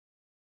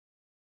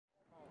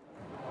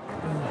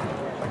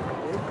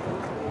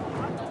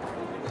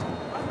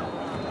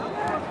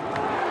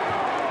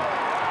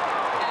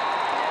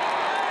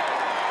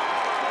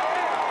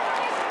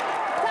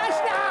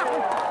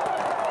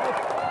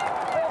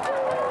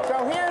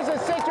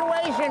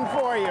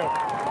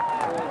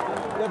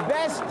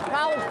best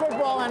college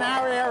football in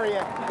our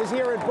area is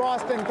here at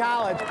Boston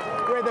College,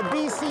 where the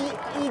BC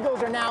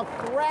Eagles are now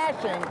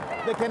thrashing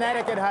the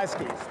Connecticut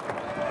Huskies.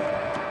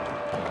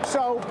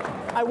 So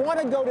I want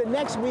to go to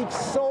next week's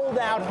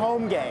sold-out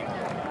home game.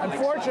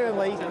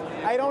 Unfortunately,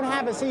 I don't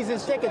have a season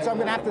ticket, so I'm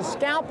going to have to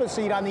scalp a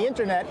seat on the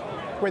internet,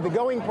 where the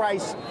going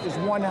price is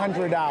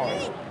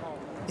 $100.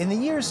 In the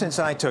years since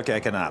I took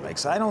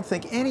economics, I don't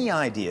think any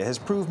idea has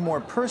proved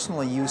more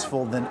personally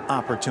useful than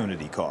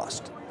opportunity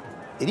cost.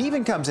 It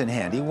even comes in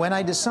handy when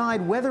I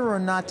decide whether or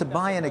not to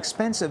buy an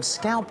expensive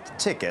scalped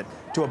ticket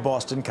to a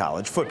Boston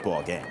College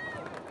football game.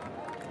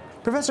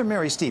 Professor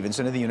Mary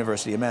Stevenson of the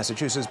University of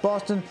Massachusetts,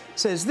 Boston,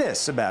 says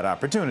this about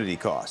opportunity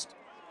cost.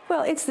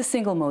 Well, it's the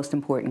single most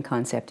important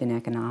concept in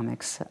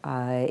economics.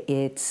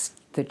 It's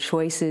the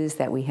choices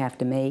that we have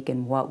to make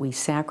and what we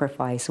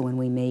sacrifice when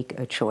we make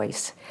a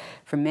choice.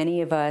 For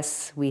many of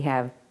us, we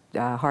have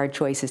hard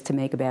choices to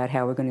make about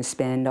how we're going to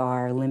spend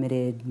our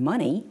limited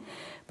money.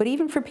 But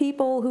even for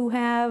people who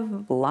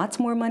have lots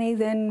more money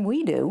than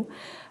we do,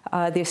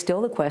 there's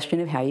still the question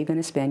of how you're going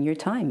to spend your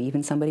time.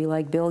 Even somebody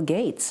like Bill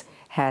Gates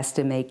has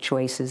to make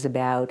choices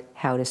about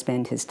how to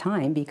spend his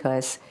time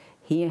because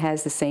he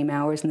has the same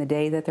hours in the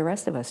day that the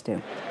rest of us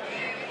do.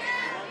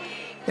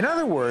 In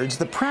other words,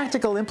 the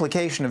practical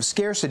implication of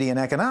scarcity in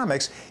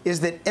economics is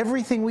that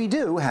everything we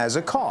do has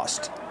a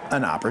cost,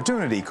 an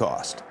opportunity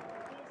cost.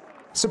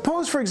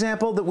 Suppose, for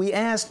example, that we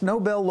asked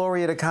Nobel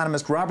laureate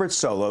economist Robert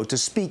Solow to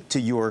speak to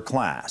your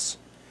class.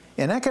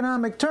 In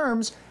economic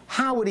terms,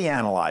 how would he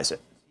analyze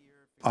it?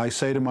 I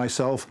say to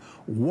myself,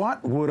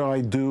 what would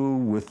I do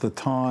with the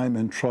time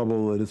and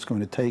trouble that it's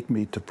going to take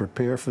me to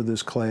prepare for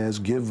this class,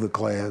 give the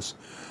class,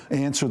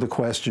 answer the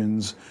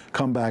questions,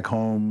 come back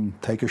home,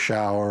 take a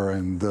shower,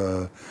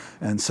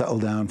 and settle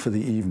down for the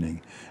evening?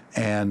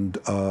 And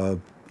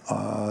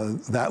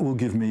that will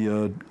give me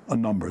a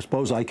number.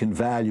 Suppose I can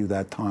value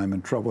that time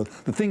and trouble.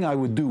 The thing I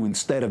would do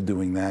instead of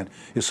doing that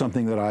is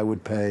something that I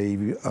would pay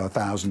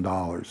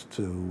 $1,000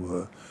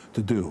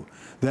 to do.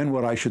 Then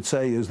what I should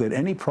say is that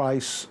any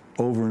price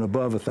over and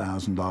above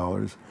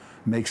 $1,000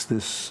 makes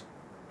this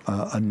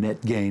a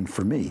net gain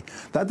for me.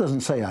 That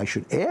doesn't say I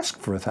should ask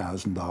for a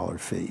 $1,000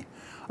 fee.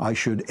 I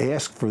should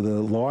ask for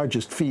the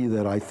largest fee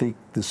that I think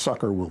the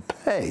sucker will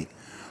pay.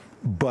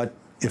 But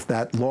if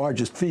that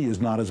largest fee is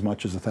not as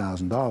much as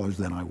 $1,000,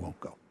 then I won't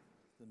go.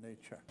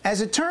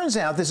 As it turns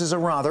out, this is a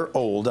rather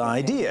old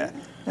idea,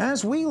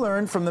 as we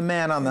learned from the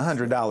man on the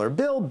 $100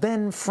 bill,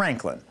 Ben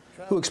Franklin,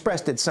 who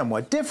expressed it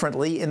somewhat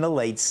differently in the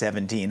late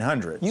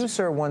 1700s. You,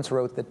 sir, once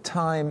wrote that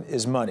time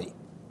is money.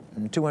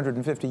 And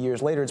 250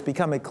 years later, it's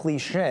become a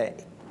cliche.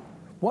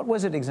 What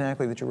was it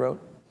exactly that you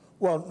wrote?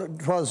 Well,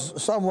 it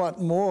was somewhat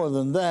more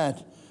than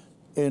that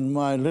in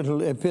my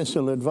little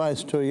epistle,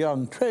 Advice to a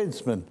Young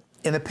Tradesman.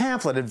 In the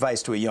pamphlet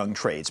Advice to a Young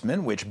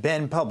Tradesman, which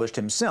Ben published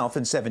himself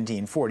in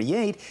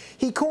 1748,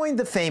 he coined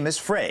the famous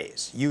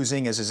phrase,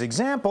 using as his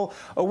example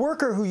a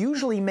worker who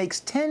usually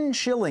makes 10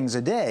 shillings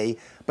a day,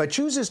 but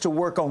chooses to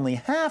work only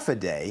half a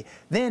day,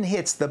 then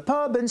hits the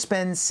pub and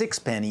spends 6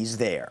 pennies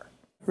there.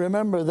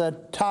 Remember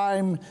that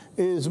time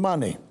is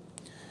money.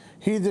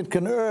 He that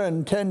can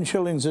earn 10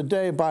 shillings a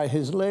day by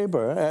his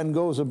labor and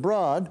goes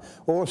abroad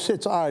or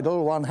sits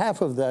idle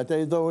 1/2 of that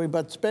day, though he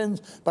but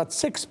spends but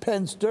 6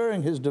 pence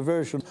during his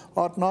diversion,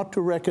 ought not to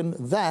reckon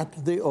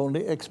that the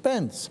only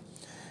expense.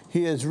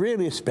 He has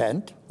really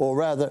spent, or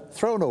rather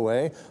thrown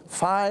away,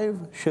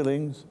 5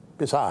 shillings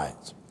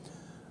besides.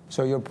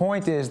 So your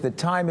point is that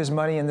time is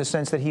money in the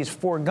sense that he's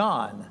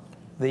foregone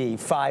the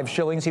 5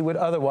 shillings he would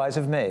otherwise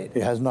have made.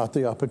 He has not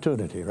the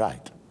opportunity,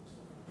 right.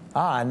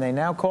 Ah, and they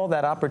now call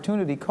that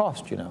opportunity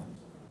cost, you know.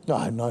 No,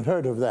 I've not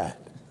heard of that.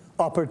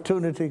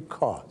 Opportunity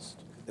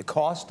cost. The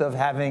cost of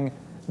having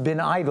been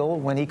idle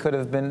when he could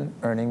have been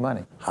earning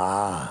money.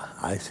 Ah,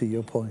 I see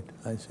your point.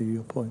 I see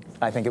your point.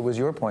 I think it was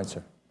your point,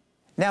 sir.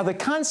 Now, the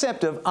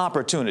concept of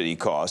opportunity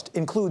cost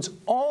includes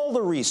all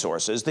the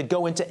resources that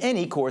go into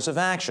any course of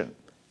action: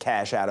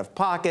 cash out of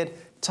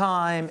pocket,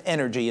 time,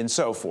 energy, and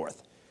so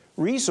forth.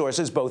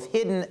 Resources both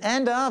hidden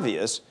and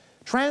obvious,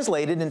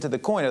 translated into the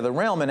coin of the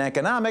realm in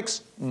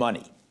economics,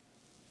 money.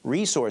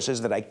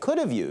 Resources that I could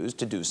have used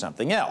to do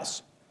something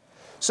else.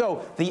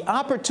 So the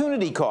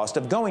opportunity cost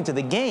of going to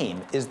the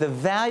game is the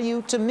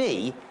value to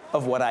me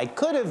of what I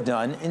could have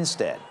done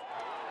instead.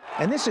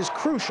 And this is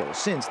crucial,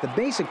 since the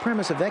basic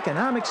premise of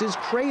economics is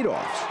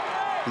trade-offs.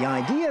 The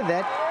idea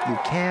that you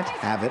can't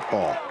have it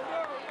all.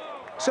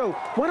 So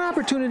what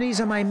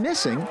opportunities am I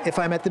missing if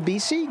I'm at the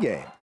BC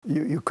game?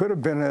 You could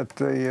have been at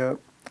the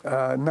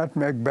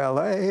Nutmeg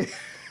Ballet.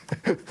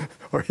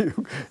 Or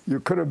you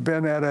could have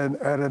been at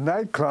a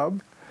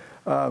nightclub.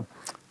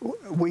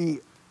 We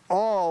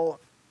all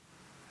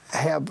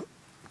have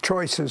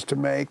choices to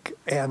make,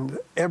 and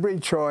every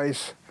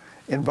choice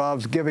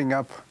involves giving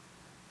up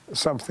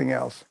something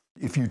else.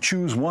 If you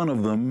choose one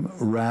of them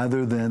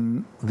rather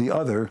than the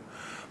other,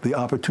 the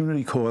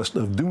opportunity cost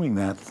of doing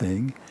that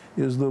thing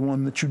is the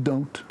one that you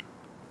don't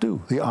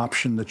do, the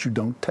option that you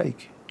don't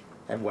take.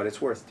 And what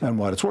it's worth to you. And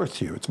what it's worth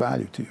to you, its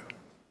value to you.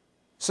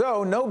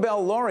 So,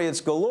 Nobel laureates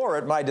galore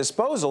at my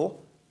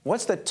disposal,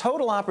 What's the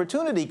total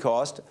opportunity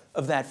cost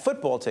of that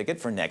football ticket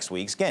for next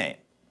week's game?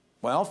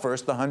 Well,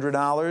 first the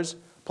 $100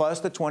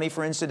 plus the $20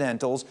 for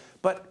incidentals,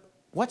 but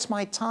what's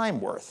my time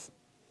worth?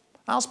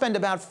 I'll spend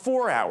about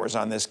 4 hours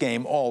on this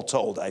game all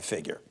told, I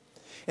figure.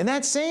 In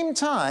that same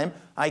time,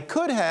 I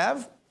could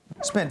have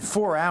spent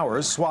 4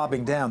 hours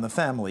swabbing down the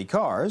family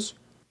cars,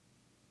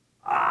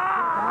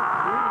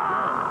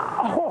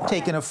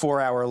 taken a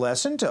 4-hour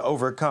lesson to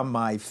overcome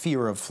my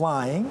fear of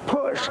flying,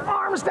 Push,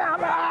 arms down.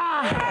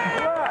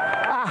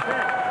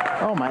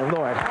 Oh, my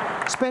Lord.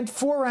 spent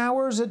 4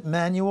 hours at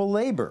manual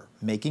labor,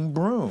 making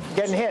brooms.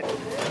 Getting hit.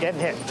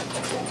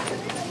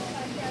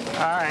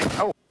 All right.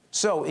 Oh.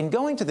 So in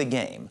going to the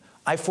game,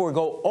 I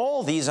forego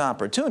all these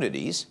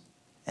opportunities,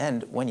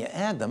 and when you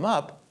add them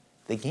up,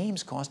 the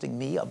game's costing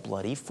me a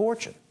bloody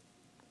fortune.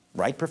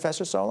 Right,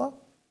 Professor Solo?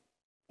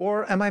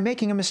 Or am I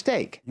making a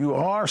mistake? You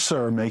are,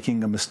 sir,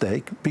 making a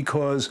mistake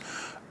because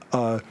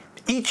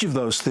each of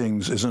those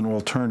things is an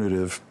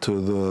alternative to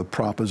the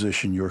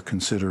proposition you're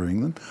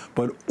considering them,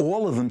 but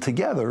all of them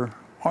together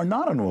are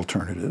not an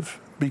alternative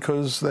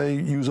because they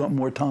use up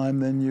more time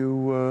than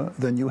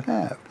you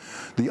have.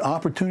 The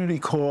opportunity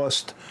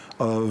cost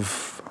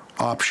of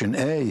option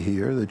A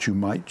here that you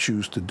might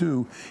choose to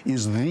do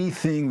is the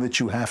thing that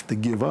you have to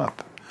give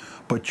up,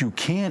 but you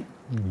can't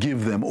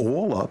give them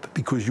all up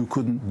because you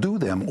couldn't do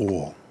them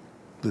all.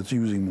 That's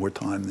using more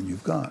time than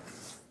you've got.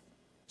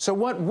 So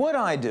what would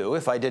I do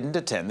if I didn't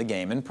attend the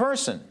game in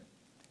person?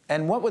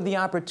 And what would the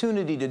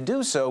opportunity to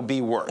do so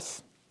be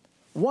worth?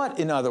 What,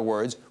 in other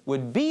words,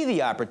 would be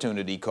the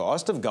opportunity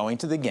cost of going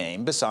to the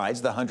game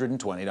besides the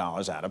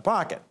 $120 out of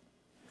pocket?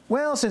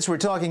 Well, since we're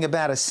talking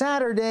about a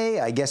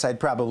Saturday, I guess I'd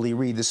probably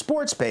read the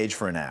sports page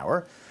for an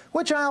hour,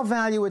 which I'll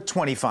value at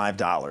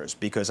 $25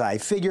 because I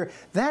figure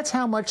that's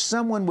how much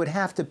someone would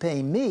have to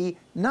pay me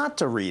not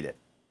to read it.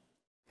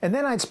 And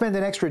then I'd spend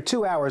an extra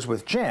 2 hours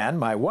with Jan,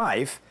 my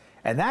wife,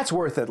 and that's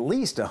worth at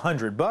least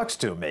 $100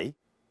 to me.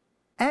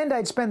 And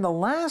I'd spend the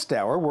last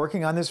hour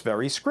working on this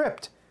very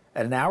script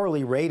at an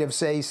hourly rate of,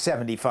 say,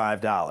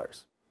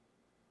 $75.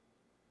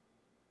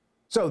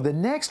 So the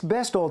next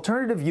best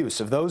alternative use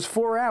of those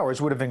 4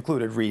 hours would have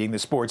included reading the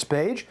sports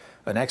page,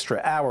 an extra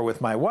hour with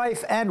my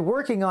wife, and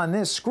working on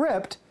this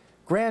script,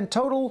 grand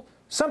total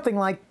something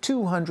like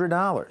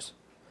 $200.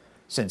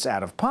 Since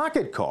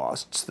out-of-pocket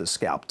costs, the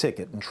scalp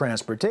ticket and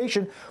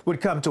transportation,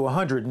 would come to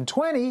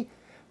 $120,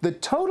 the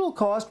total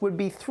cost would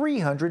be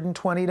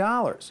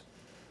 $320,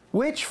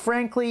 which,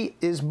 frankly,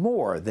 is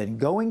more than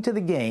going to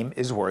the game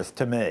is worth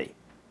to me.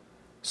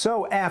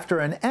 So after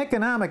an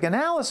economic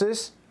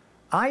analysis,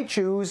 I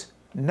choose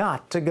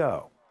not to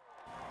go.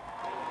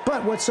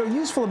 But what's so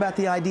useful about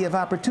the idea of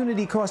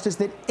opportunity cost is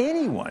that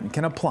anyone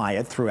can apply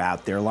it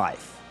throughout their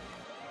life.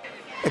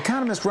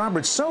 Economist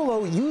Robert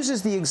Solo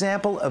uses the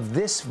example of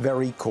this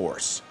very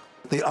course.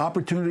 The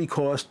opportunity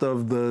cost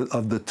of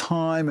the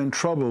time and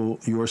trouble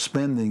you're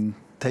spending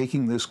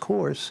taking this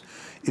course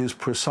is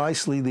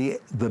precisely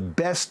the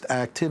best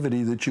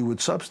activity that you would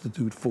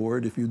substitute for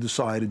it if you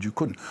decided you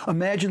couldn't.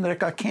 Imagine that it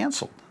got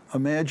canceled.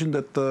 Imagine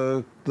that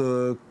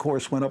the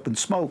course went up in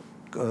smoke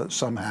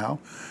somehow.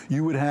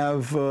 You would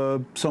have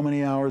so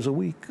many hours a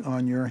week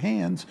on your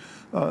hands.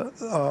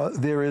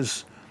 There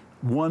is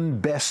one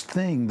best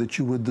thing that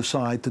you would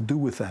decide to do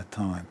with that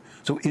time.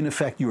 So in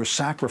effect, you're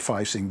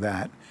sacrificing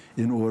that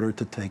in order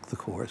to take the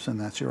course, and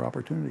that's your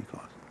opportunity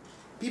cost.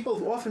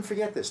 People often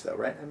forget this, though,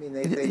 right? I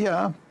mean,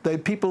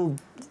 people,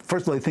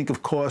 first of all, they think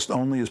of cost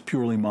only as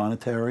purely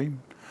monetary.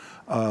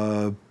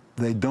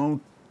 They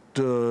don't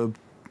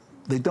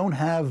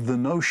have the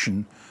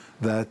notion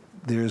that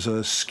there's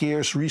a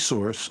scarce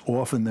resource,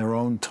 often their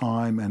own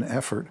time and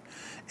effort,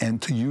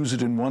 and to use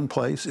it in one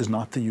place is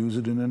not to use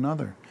it in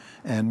another.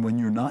 And when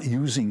you're not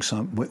using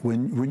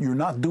when you're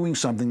not doing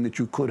something that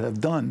you could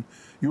have done,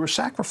 you're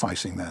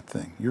sacrificing that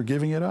thing. You're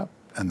giving it up,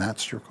 and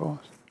that's your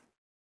cost.